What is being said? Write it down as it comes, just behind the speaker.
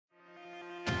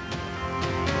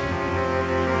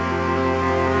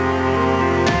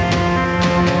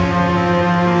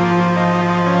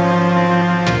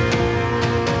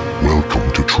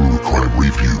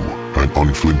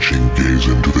unflinching gaze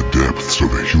into the depths of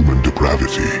human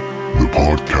depravity. The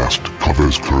podcast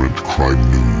covers current crime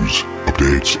news,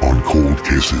 updates on cold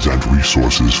cases, and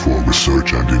resources for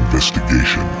research and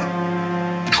investigation.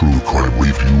 True Crime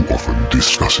Review often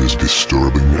discusses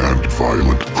disturbing and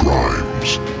violent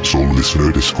crimes, so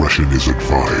listener discretion is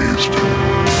advised.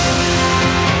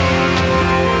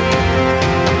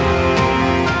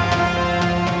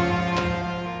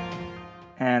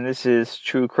 And this is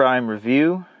True Crime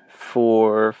Review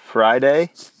for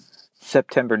Friday,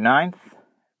 September 9th,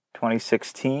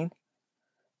 2016.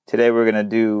 Today we're gonna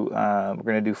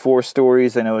do 4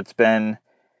 stories. I know it's been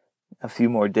a few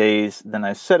more days than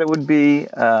I said it would be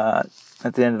at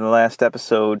the end of the last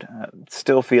episode.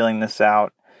 Still feeling this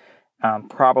out. I'm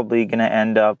probably gonna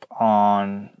end up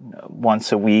on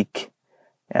once a week,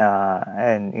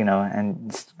 and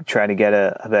try to get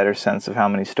a better sense of how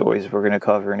many stories we're gonna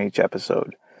cover in each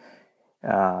episode.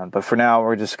 But for now,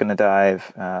 we're just gonna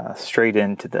dive straight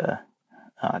into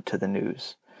the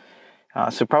news.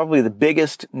 So probably the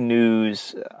biggest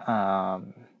news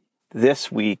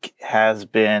this week has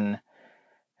been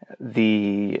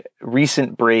the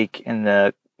recent break in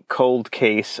the cold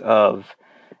case of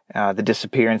the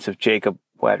disappearance of Jacob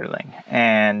Wetterling.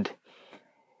 And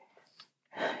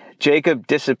Jacob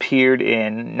disappeared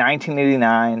in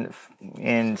 1989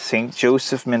 in St.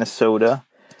 Joseph, Minnesota,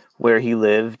 where he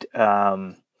lived.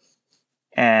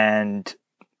 And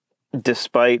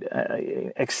despite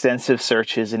extensive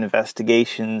searches and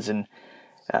investigations and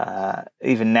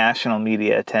even national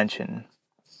media attention,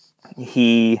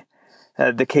 the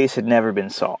case had never been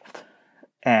solved.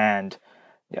 And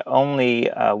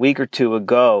only a week or two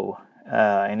ago,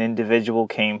 an individual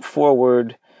came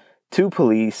forward to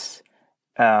police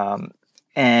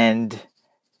and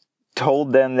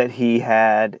told them that he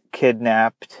had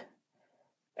kidnapped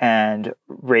and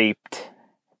raped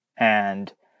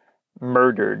and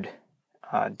murdered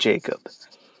Jacob.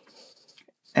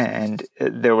 And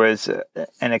there was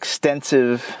an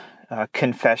extensive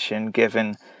confession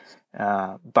given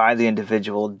by the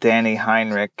individual, Danny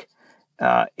Heinrich,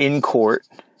 in court.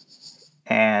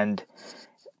 And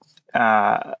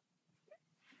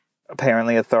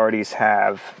apparently authorities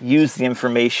have used the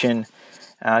information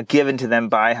given to them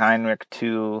by Heinrich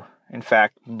to, in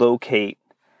fact, locate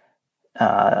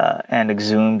and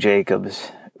exhume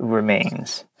Jacob's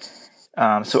remains.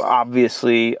 So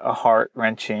obviously a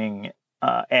heart-wrenching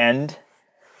end,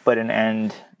 but an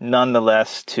end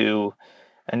nonetheless to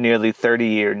a nearly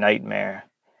 30-year nightmare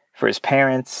for his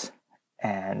parents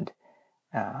and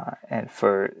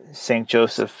for St.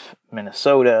 Joseph,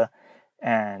 Minnesota,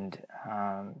 and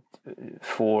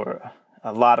for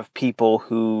a lot of people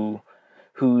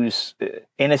whose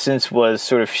innocence was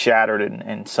sort of shattered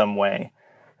in some way.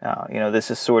 This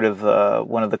is sort of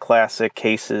one of the classic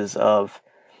cases of,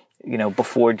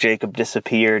 before Jacob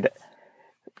disappeared,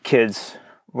 kids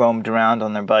roamed around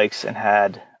on their bikes and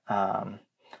had, and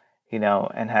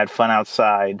had fun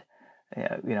outside,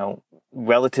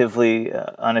 relatively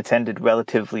unattended,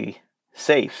 relatively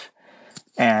safe.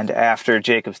 And after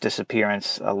Jacob's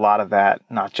disappearance, a lot of that,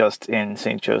 not just in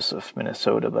St. Joseph,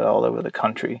 Minnesota, but all over the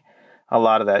country, a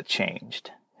lot of that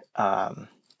changed.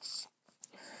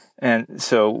 And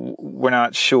so we're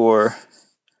not sure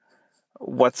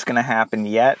what's going to happen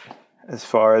yet as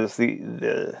far as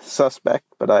the suspect,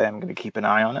 but I am going to keep an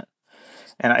eye on it.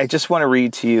 And I just want to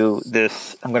read to you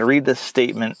this. I'm going to read this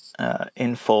statement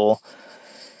in full.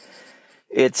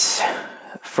 It's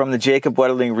from the Jacob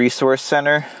Wetterling Resource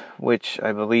Center, which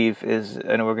I believe is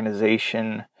an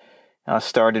organization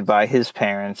started by his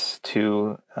parents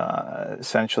to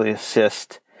essentially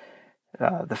assist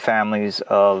the families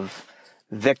of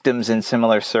victims in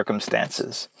similar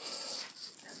circumstances.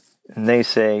 And they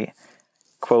say,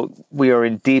 quote, "We are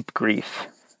in deep grief.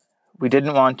 We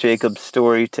didn't want Jacob's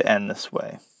story to end this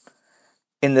way.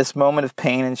 In this moment of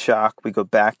pain and shock, we go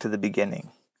back to the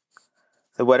beginning.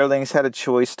 The Wetterlings had a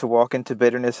choice to walk into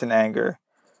bitterness and anger,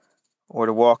 or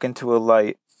to walk into a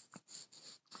light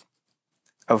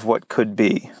of what could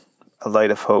be, a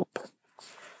light of hope.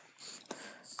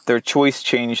 Their choice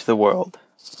changed the world.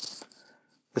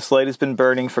 This light has been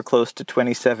burning for close to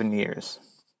 27 years.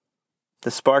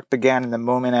 The spark began in the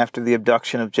moment after the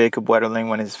abduction of Jacob Wetterling,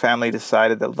 when his family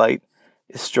decided that light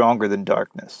is stronger than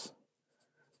darkness.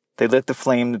 They lit the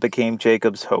flame that became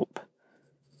Jacob's hope.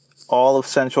 All of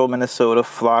central Minnesota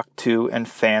flocked to and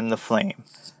fanned the flame,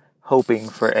 hoping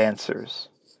for answers.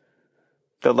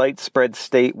 The light spread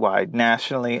statewide,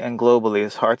 nationally, and globally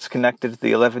as hearts connected to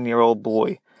the 11-year-old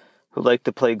boy who liked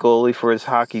to play goalie for his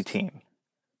hockey team,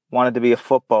 wanted to be a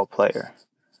football player,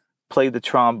 played the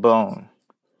trombone,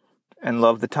 and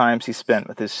loved the times he spent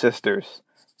with his sisters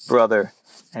brother,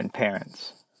 and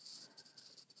parents.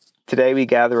 Today we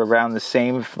gather around the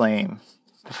same flame,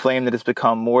 the flame that has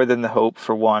become more than the hope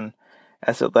for one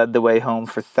as it led the way home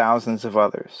for thousands of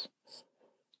others.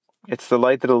 It's the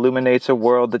light that illuminates a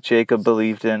world that Jacob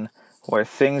believed in, where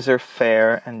things are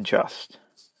fair and just.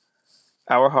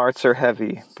 Our hearts are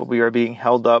heavy, but we are being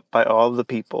held up by all of the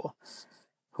people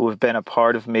who have been a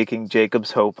part of making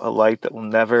Jacob's hope a light that will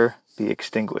never be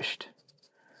extinguished.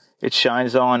 It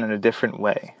shines on in a different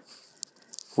way.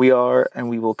 We are, and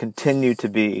we will continue to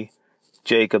be,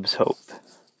 Jacob's hope.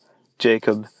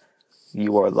 Jacob,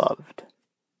 you are loved.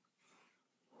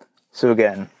 So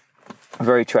again, a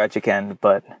very tragic end,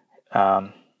 but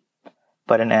an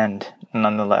end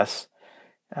nonetheless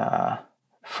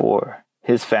for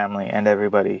his family and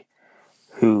everybody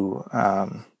who,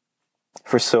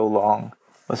 for so long,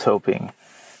 was hoping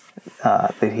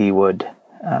that he would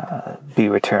be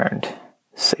returned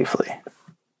safely.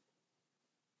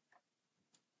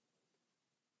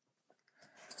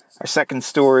 Our second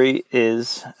story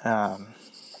is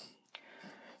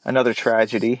another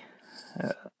tragedy.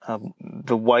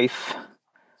 The wife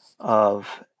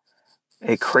of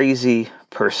a crazy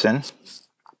person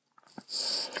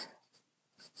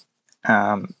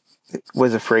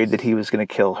was afraid that he was going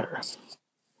to kill her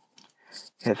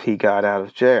if he got out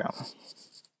of jail.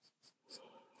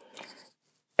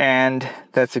 And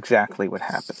that's exactly what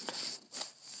happened.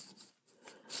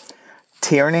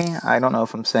 Tierney, I don't know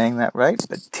if I'm saying that right,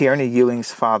 but Tierney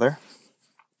Ewing's father,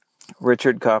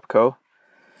 Richard Kopko,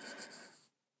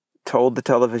 told the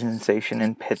television station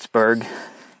in Pittsburgh,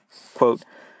 quote,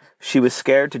 "She was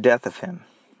scared to death of him.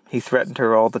 He threatened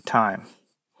her all the time."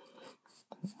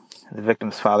 The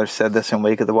victim's father said this in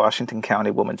wake of the Washington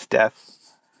County woman's death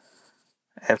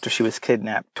after she was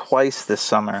kidnapped twice this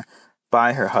summer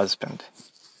by her husband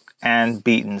and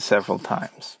beaten several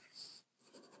times.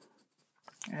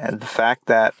 And the fact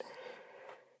that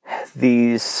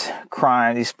these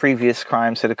previous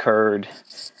crimes had occurred,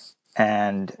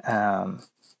 and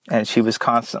she was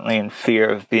constantly in fear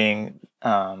of being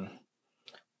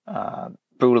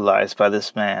brutalized by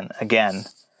this man again,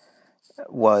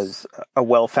 was a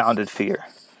well-founded fear,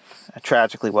 a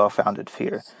tragically well-founded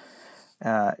fear.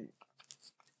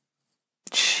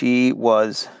 She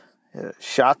was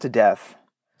shot to death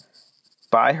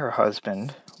by her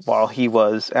husband while he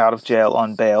was out of jail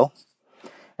on bail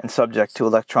and subject to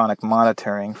electronic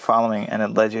monitoring following an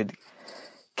alleged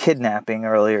kidnapping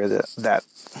earlier that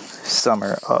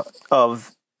summer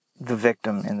of the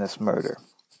victim in this murder.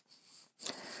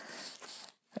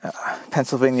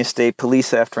 Pennsylvania State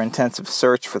Police, after intensive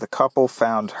search for the couple,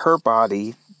 found her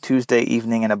body Tuesday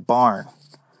evening in a barn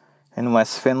in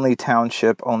West Findlay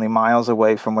Township, only miles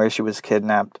away from where she was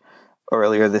kidnapped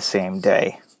earlier the same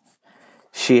day.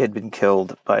 She had been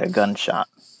killed by a gunshot.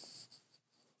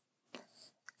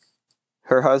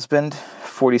 Her husband,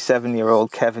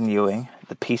 47-year-old Kevin Ewing,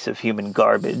 the piece of human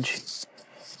garbage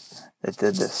that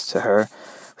did this to her,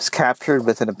 was captured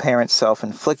with an apparent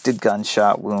self-inflicted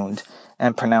gunshot wound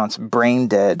and pronounced brain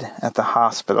dead at the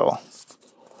hospital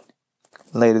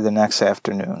later the next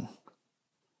afternoon.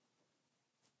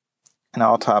 An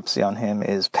autopsy on him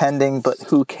is pending, but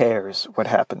who cares what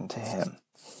happened to him?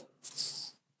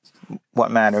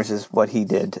 What matters is what he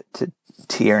did to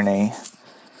Tierney.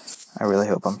 I really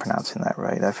hope I'm pronouncing that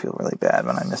right. I feel really bad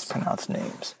when I mispronounce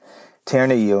names.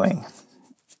 Tierney Ewing.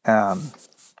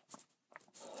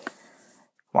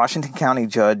 Washington County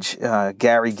Judge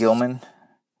Gary Gilman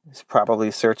is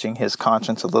probably searching his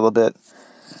conscience a little bit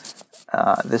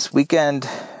this weekend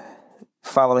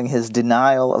following his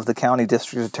denial of the county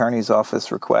district attorney's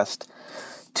office request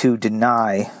to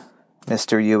deny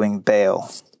Mr. Ewing bail,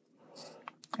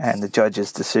 and the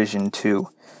judge's decision to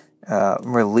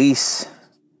release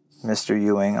Mr.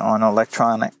 Ewing on an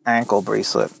electronic ankle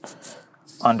bracelet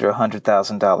under a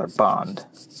 $100,000 bond.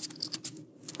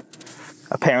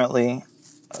 Apparently,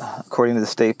 according to the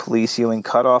state police, Ewing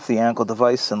cut off the ankle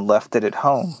device and left it at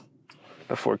home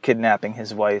before kidnapping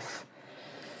his wife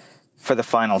for the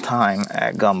final time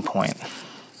at gunpoint.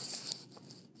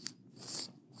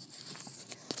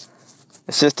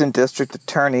 Assistant District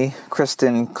Attorney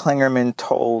Kristen Klingerman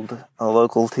told a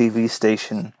local TV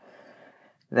station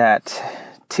that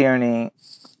Tierney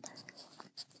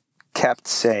kept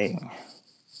saying,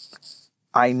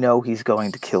 "I know he's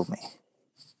going to kill me.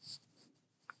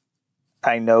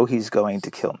 I know he's going to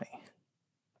kill me."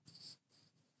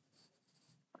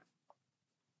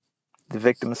 The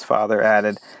victim's father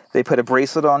added, "They put a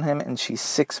bracelet on him and she's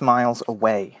 6 miles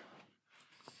away.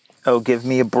 Oh, give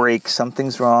me a break.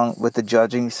 Something's wrong with the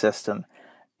judging system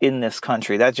in this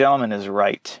country." That gentleman is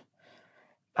right.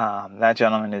 That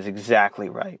gentleman is exactly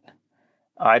right.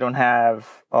 I don't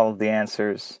have all of the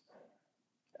answers,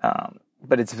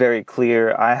 but it's very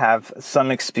clear I have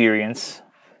some experience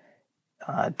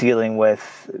dealing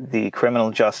with the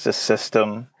criminal justice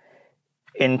system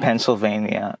in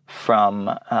Pennsylvania from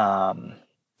the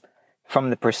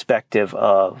perspective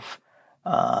of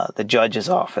the judge's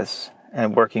office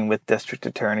and working with district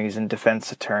attorneys and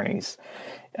defense attorneys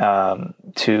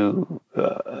to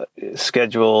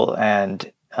schedule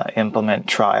and implement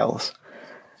trials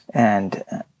and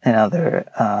other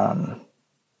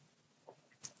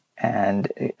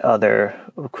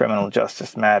criminal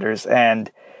justice matters.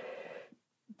 And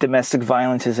domestic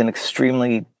violence is an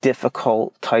extremely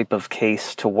difficult type of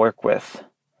case to work with,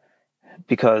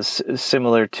 because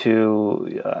similar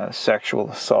to sexual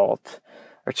assault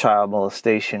or child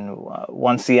molestation,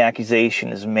 once the accusation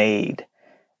is made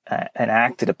and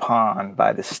acted upon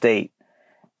by the state,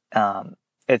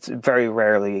 it's very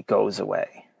rarely it goes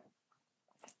away.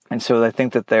 And so I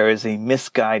think that there is a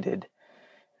misguided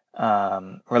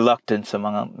reluctance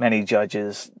among many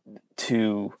judges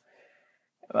to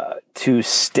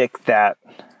stick that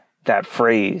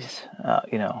phrase,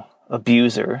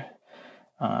 abuser,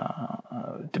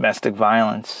 domestic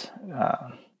violence,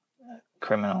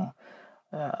 criminal,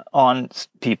 on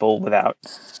people without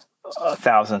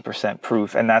 1,000%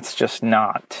 proof, and that's just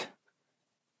not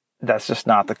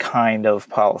the kind of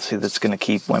policy that's going to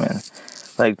keep women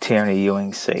like Tierney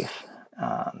Ewing safe.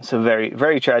 So very,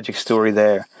 very tragic story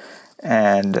there,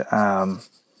 and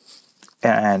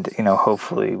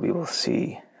hopefully we will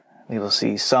see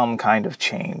some kind of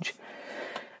change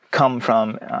come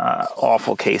from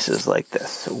awful cases like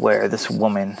this, where this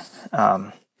woman,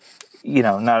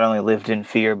 not only lived in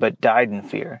fear but died in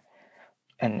fear,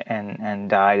 and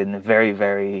died in the very,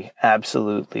 very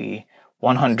absolutely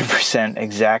 100%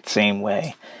 exact same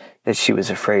way that she was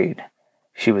afraid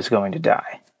she was going to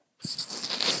die.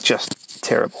 Just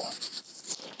terrible.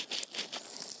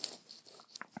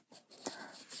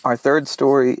 Our third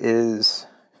story is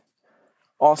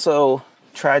also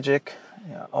tragic,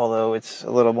 although it's a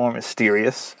little more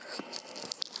mysterious.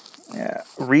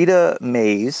 Rita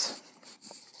Mays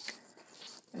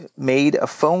made a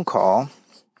phone call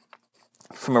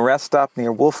from a rest stop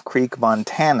near Wolf Creek,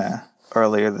 Montana,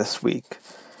 earlier this week.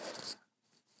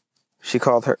 She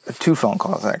called her, 2 phone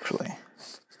calls actually.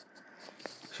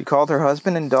 She called her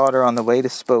husband and daughter on the way to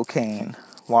Spokane,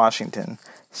 Washington,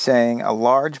 saying a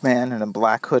large man in a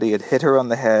black hoodie had hit her on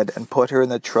the head and put her in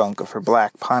the trunk of her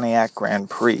black Pontiac Grand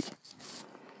Prix.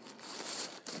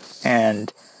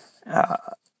 And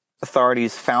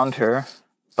authorities found her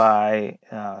by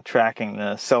tracking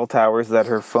the cell towers that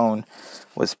her phone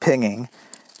was pinging,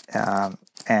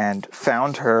 and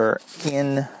found her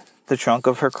in the trunk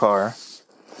of her car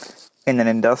in an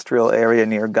industrial area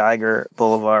near Geiger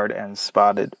Boulevard and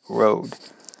Spotted Road.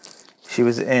 She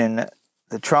was in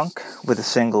the trunk with a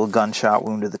single gunshot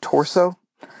wound to the torso.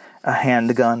 A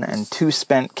handgun and 2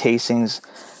 spent casings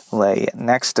lay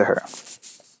next to her.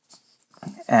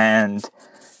 And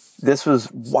this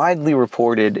was widely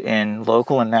reported in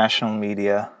local and national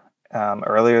media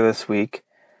earlier this week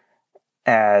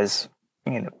as,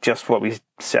 just what we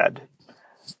said.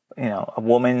 A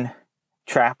woman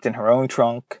trapped in her own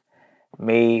trunk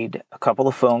made a couple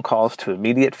of phone calls to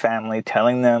immediate family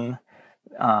telling them,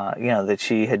 that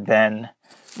she had been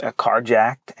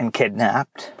carjacked and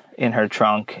kidnapped in her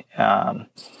trunk, and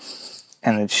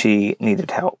that she needed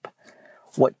help.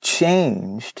 What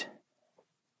changed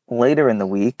later in the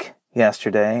week,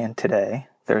 yesterday and today,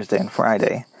 Thursday and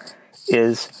Friday,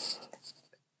 is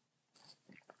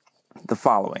the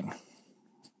following.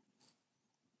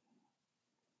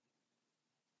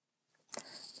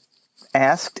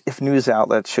 Asked if news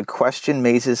outlets should question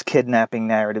Mays' kidnapping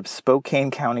narrative, Spokane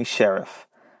County Sheriff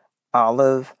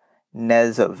Olive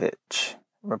Nezovich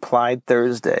replied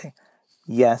Thursday,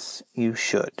 "Yes, you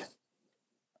should."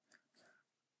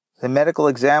 The medical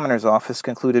examiner's office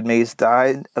concluded Mays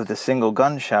died of the single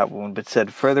gunshot wound, but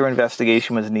said further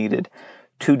investigation was needed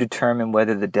to determine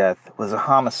whether the death was a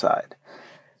homicide.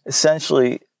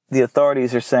 Essentially, the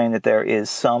authorities are saying that there is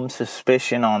some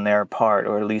suspicion on their part,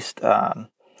 or at least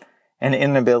an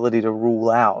inability to rule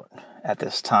out at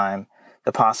this time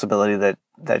the possibility that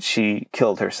she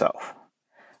killed herself,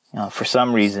 for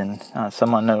some reason,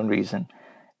 some unknown reason,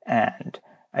 and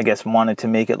I guess wanted to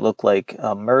make it look like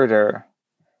a murder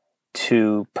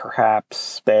to perhaps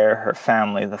spare her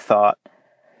family the thought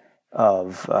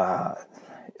of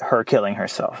her killing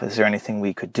herself. Is there anything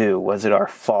we could do? Was it our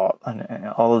fault? And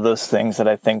all of those things that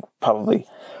I think probably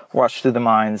rushed through the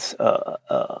minds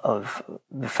of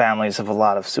the families of a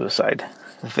lot of suicide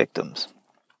victims.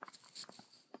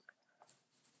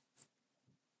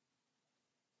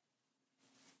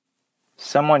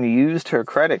 someone used her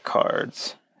credit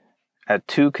cards at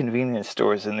 2 convenience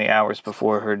stores in the hours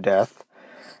before her death,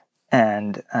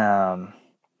 and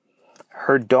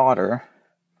her daughter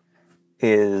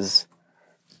is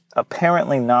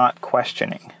apparently not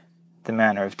questioning the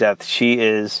manner of death. She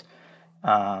is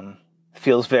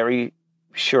feels very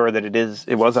sure that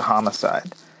it was a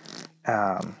homicide.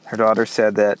 Her daughter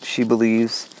said that she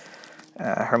believes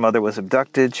her mother was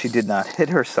abducted. She did not hit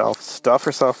herself, stuff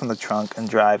herself in the trunk, and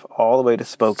drive all the way to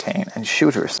Spokane and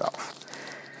shoot herself.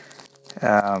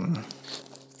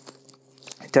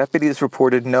 Deputies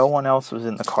reported no one else was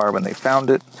in the car when they found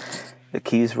it. The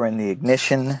keys were in the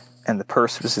ignition, and the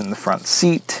purse was in the front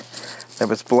seat. There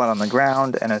was blood on the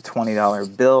ground, and a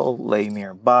 $20 bill lay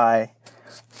nearby.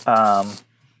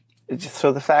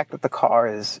 So the fact that the car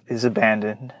is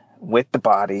abandoned with the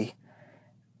body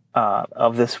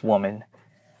of this woman,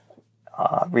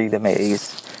 Rita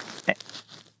Mays,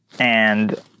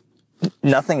 and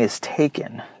nothing is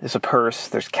taken. There's a purse,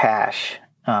 there's cash,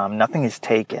 nothing is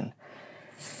taken.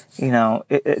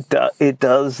 It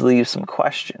does leave some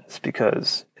questions,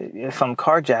 because if I'm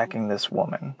carjacking this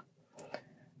woman,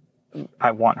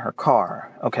 I want her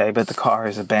car, okay, but the car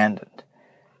is abandoned.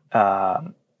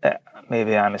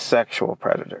 Maybe I'm a sexual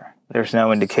predator. There's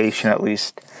no indication, at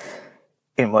least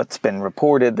in what's been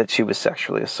reported, that she was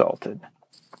sexually assaulted.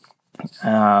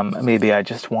 Maybe I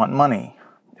just want money.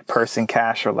 The purse and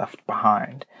cash are left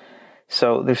behind.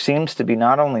 So there seems to be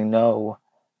not only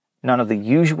none of the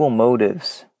usual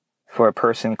motives for a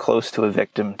person close to a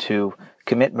victim to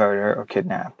commit murder or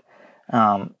kidnap,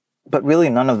 but really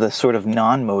none of the sort of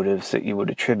non-motives that you would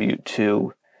attribute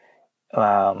to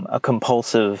a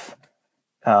compulsive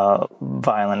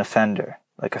violent offender,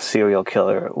 like a serial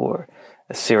killer or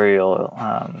a sexual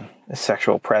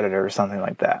predator or something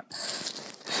like that.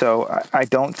 So I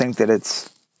don't think that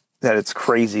it's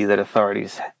crazy that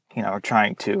authorities, are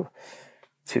trying to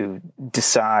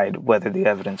decide whether the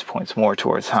evidence points more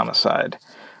towards homicide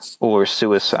or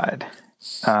suicide.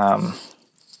 The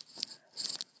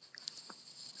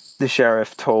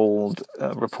sheriff told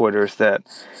reporters that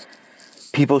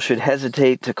people should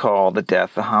hesitate to call the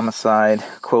death a homicide,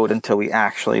 quote, until we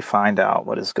actually find out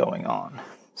what is going on.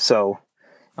 So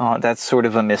that's sort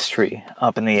of a mystery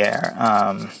up in the air.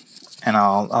 And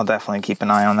I'll definitely keep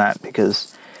an eye on that,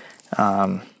 because,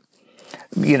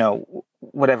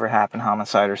 whatever happened,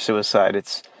 homicide or suicide,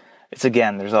 it's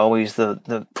again, there's always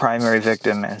the primary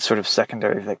victim and sort of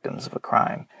secondary victims of a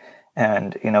crime.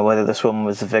 And, whether this woman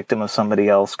was the victim of somebody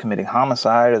else committing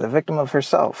homicide or the victim of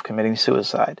herself committing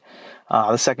suicide,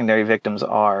 the secondary victims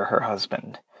are her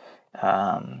husband,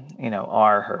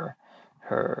 are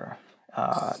her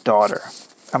daughter.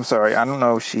 I'm sorry, I don't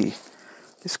know if she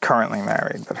is currently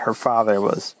married, but her father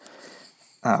was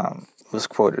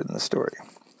quoted in the story.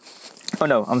 Oh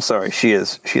no, I'm sorry, she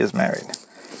is married.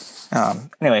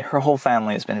 Anyway, her whole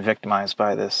family has been victimized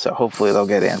by this, so hopefully they'll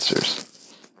get answers.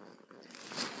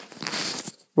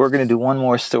 We're going to do one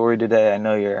more story today. I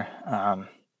know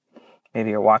maybe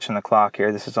you're watching the clock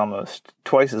here. This is almost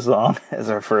twice as long as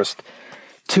our first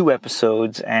 2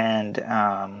 episodes, and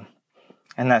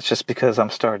that's just because I'm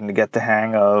starting to get the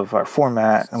hang of our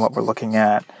format and what we're looking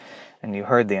at. And you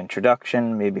heard the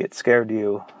introduction. Maybe it scared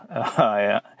you.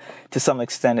 To some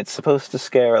extent, it's supposed to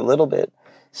scare a little bit.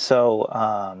 So,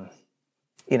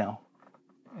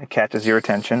 it catches your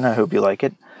attention. I hope you like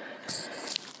it.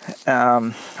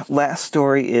 Last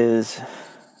story is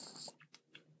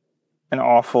an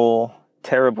awful,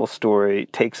 terrible story.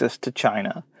 It takes us to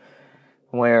China,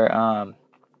 where I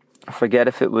forget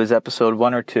if it was episode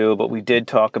 1 or 2, but we did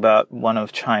talk about one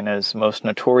of China's most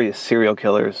notorious serial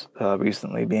killers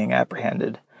recently being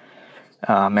apprehended,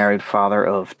 married father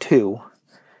of 2.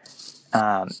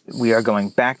 We are going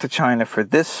back to China for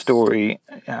this story,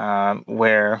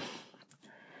 where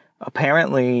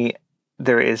apparently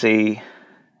there is a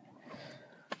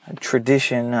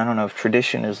tradition. I don't know if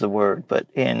tradition is the word, but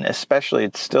especially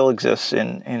it still exists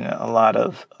in a lot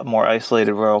of more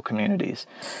isolated rural communities.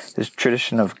 There's a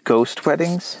tradition of ghost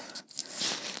weddings.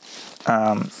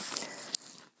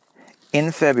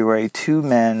 In February, 2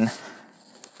 men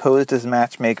posed as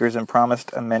matchmakers and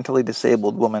promised a mentally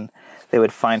disabled woman they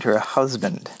would find her a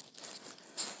husband.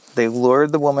 They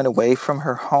lured the woman away from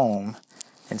her home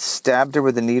and stabbed her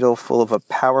with a needle full of a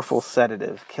powerful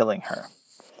sedative, killing her.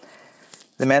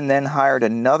 The men then hired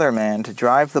another man to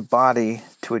drive the body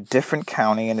to a different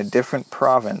county in a different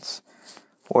province,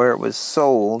 where it was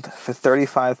sold for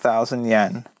 35,000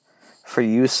 yen for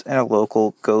use in a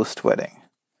local ghost wedding.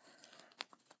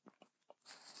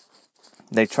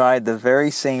 They tried the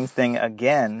very same thing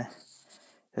again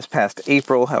This past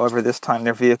April, however, this time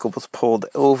their vehicle was pulled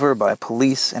over by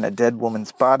police and a dead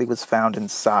woman's body was found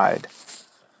inside.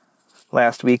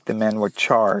 Last week, the men were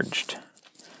charged.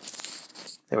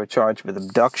 They were charged with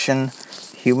abduction,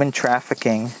 human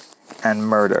trafficking, and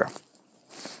murder.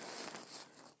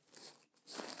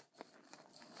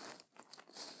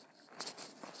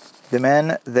 The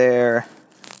men there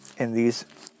in these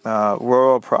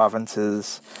rural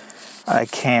provinces, I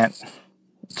can't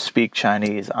speak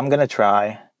Chinese. I'm going to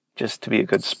try, just to be a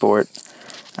good sport.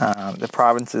 The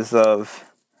provinces of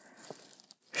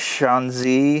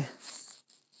Shanxi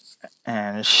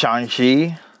and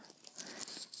Shanxi.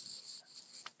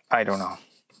 I don't know.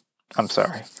 I'm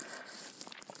sorry.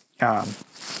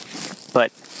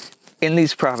 But in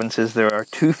these provinces, there are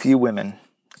too few women,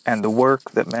 and the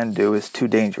work that men do is too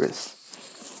dangerous.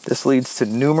 This leads to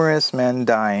numerous men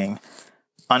dying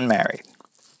unmarried.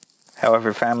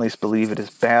 However, families believe it is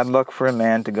bad luck for a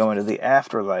man to go into the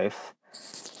afterlife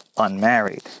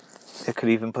unmarried. It could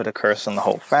even put a curse on the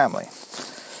whole family.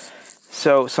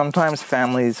 So sometimes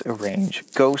families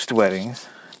arrange ghost weddings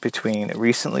between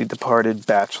recently departed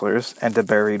bachelors and a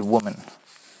buried woman.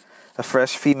 A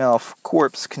fresh female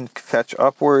corpse can fetch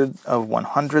upward of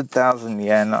 100,000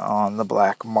 yen on the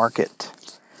black market.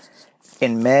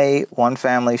 In May, one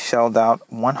family shelled out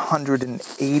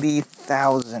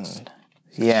 180,000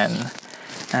 yen.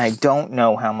 And I don't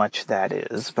know how much that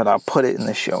is, but I'll put it in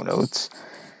the show notes,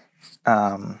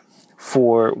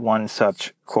 for one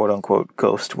such quote-unquote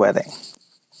ghost wedding.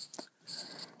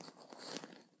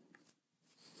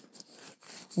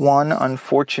 One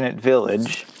unfortunate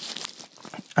village,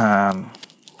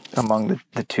 among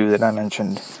the two that I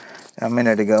mentioned a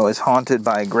minute ago, is haunted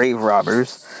by grave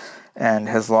robbers and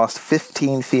has lost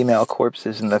 15 female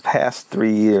corpses in the past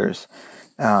 3 years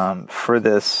for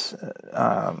this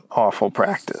awful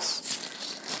practice.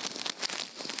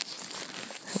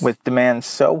 With demand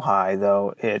so high,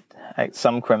 though,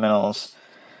 some criminals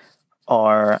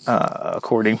are,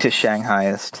 according to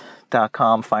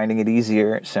Shanghaiist.com, finding it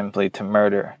easier simply to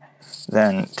murder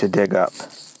than to dig up.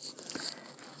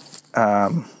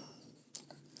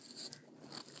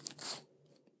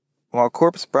 While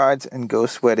corpse brides and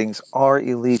ghost weddings are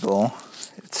illegal,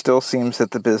 it still seems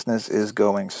that the business is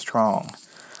going strong.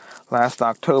 Last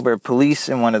October, police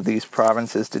in one of these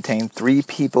provinces detained 3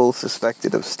 people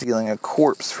suspected of stealing a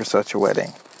corpse for such a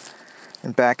wedding.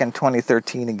 And back in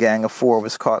 2013, a gang of 4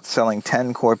 was caught selling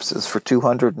 10 corpses for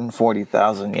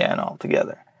 240,000 yen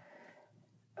altogether.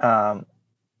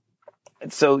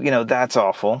 So, that's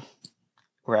awful,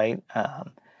 right?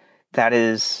 That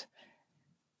is,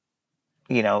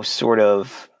 sort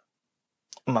of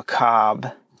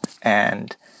macabre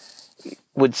and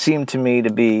would seem to me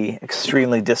to be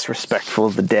extremely disrespectful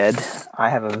of the dead. I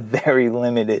have a very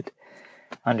limited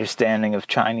understanding of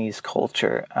Chinese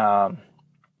culture.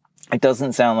 It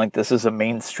doesn't sound like this is a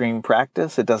mainstream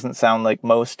practice. It doesn't sound like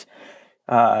most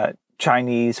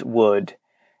Chinese would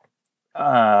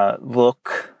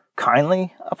look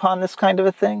kindly upon this kind of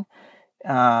a thing.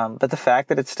 But the fact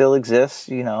that it still exists,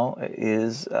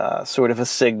 is sort of a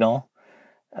signal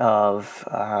of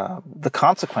the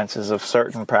consequences of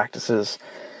certain practices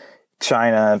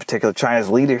China, in particular China's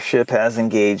leadership, has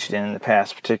engaged in the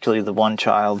past, particularly the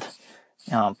one-child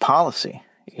policy,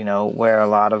 where a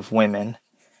lot of women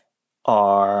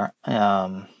are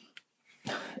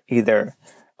either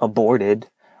aborted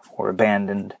or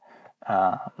abandoned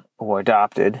or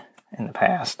adopted in the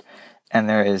past. And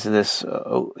there is this,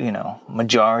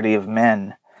 majority of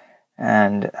men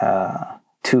and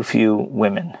too few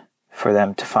women for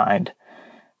them to find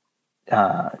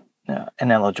an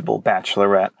eligible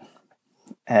bachelorette.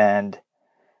 And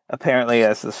apparently,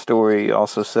 as the story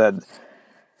also said,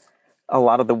 a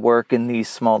lot of the work in these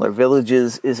smaller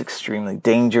villages is extremely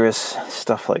dangerous,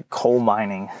 stuff like coal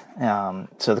mining.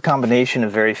 So the combination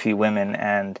of very few women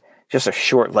and just a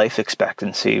short life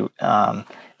expectancy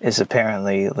is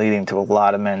apparently leading to a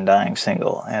lot of men dying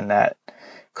single. And that,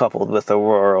 coupled with a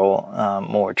rural,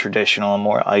 more traditional and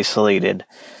more isolated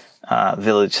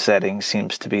village setting,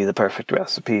 seems to be the perfect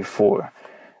recipe for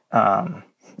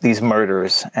these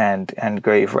murders and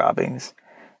grave robbings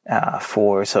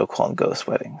for so-called ghost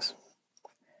weddings.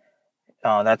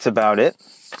 That's about it.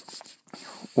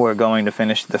 We're going to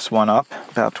finish this one up,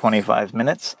 about 25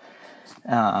 minutes.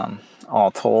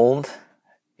 All told,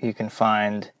 you can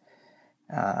find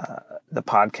the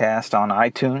podcast on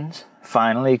iTunes.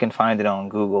 Finally, you can find it on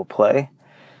Google Play,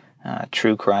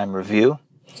 True Crime Review.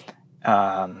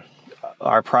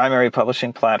 Our primary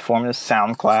publishing platform is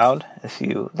SoundCloud. If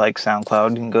you like SoundCloud,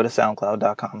 you can go to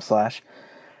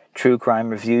soundcloud.com/True Crime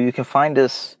Review. You can find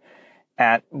us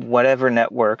at whatever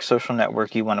network, social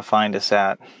network you want to find us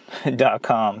at,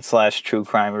 .com/True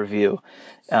Crime Review.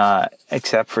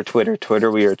 Except for Twitter. Twitter,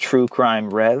 we are True Crime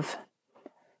Rev.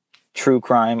 True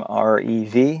Crime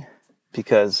REV,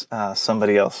 because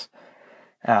somebody else,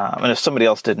 and if somebody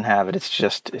else didn't have it,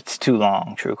 it's too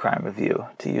long, True Crime Review,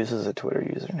 to use as a Twitter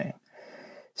username.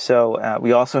 So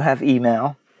we also have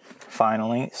email,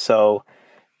 finally. So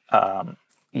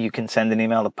you can send an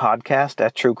email to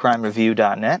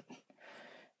podcast@truecrimereview.net.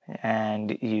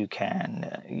 And you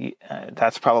can,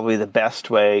 that's probably the best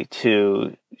way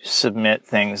to submit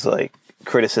things like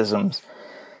criticisms,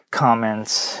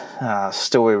 comments,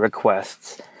 story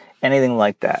requests, anything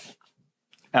like that.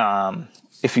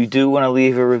 If you do want to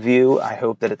leave a review, I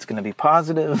hope that it's going to be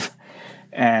positive,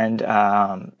 and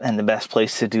the best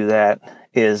place to do that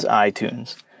is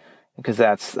iTunes, because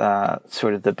that's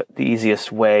sort of the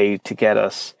easiest way to get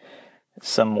us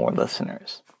some more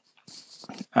listeners.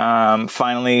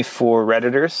 Finally, for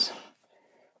Redditors,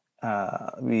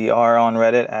 we are on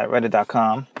Reddit at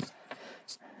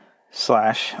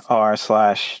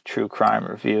reddit.com/r/True Crime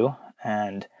Review,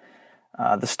 and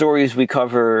the stories we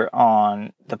cover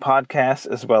on the podcast,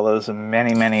 as well as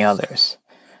many, many others,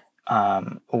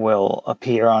 will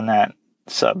appear on that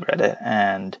subreddit,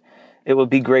 and it would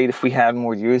be great if we had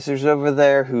more users over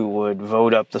there who would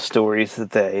vote up the stories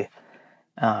that they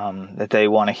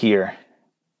want to hear.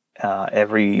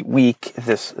 Every week.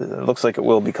 This looks like it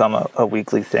will become a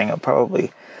weekly thing. It'll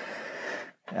probably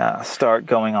start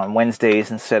going on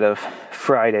Wednesdays instead of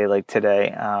Friday like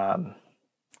today.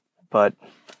 But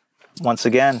once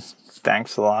again,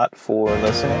 thanks a lot for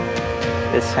listening.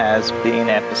 This has been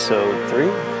episode 3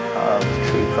 of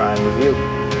True Crime Review.